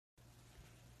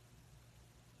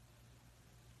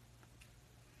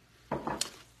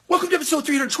Episode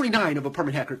 329 of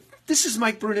Apartment Hacker. This is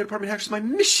Mike Burnett, Apartment Hacker. It's my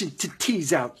mission to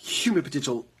tease out human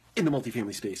potential in the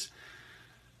multifamily space.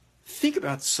 Think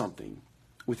about something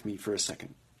with me for a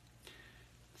second.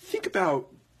 Think about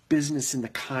business in the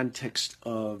context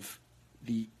of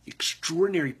the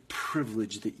extraordinary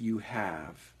privilege that you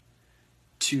have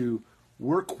to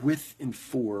work with and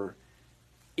for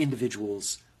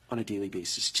individuals on a daily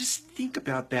basis. Just think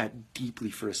about that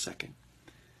deeply for a second.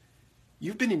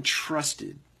 You've been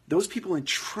entrusted. Those people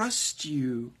entrust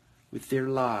you with their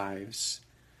lives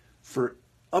for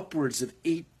upwards of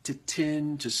 8 to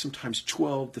 10 to sometimes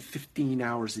 12 to 15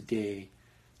 hours a day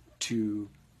to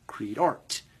create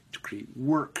art, to create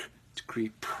work, to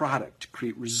create product, to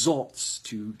create results,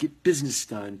 to get business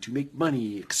done, to make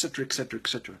money, etc., etc.,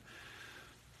 etc.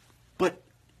 But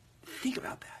think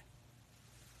about that.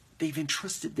 They've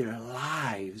entrusted their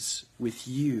lives with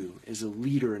you as a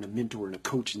leader and a mentor and a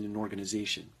coach in an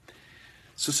organization.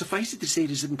 So suffice it to say, it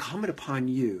is incumbent upon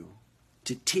you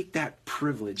to take that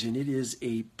privilege, and it is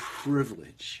a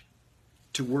privilege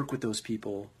to work with those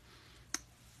people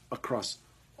across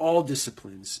all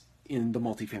disciplines in the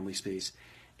multifamily space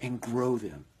and grow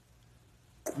them.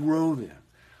 Grow them.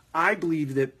 I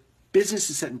believe that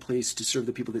business is set in place to serve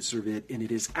the people that serve it, and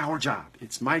it is our job.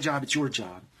 It's my job, it's your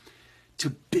job to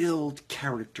build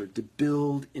character, to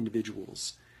build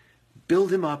individuals, build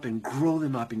them up and grow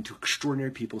them up into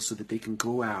extraordinary people so that they can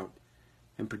go out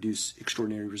and produce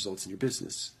extraordinary results in your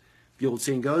business. The old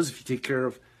saying goes, if you take care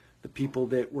of the people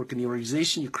that work in the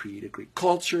organization, you create a great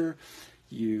culture,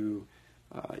 you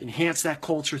enhance that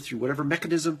culture through whatever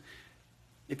mechanism.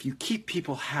 If you keep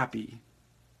people happy,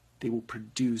 they will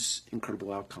produce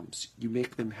incredible outcomes. You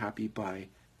make them happy by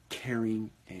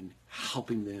caring and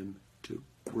helping them to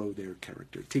grow their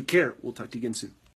character. Take care. We'll talk to you again soon.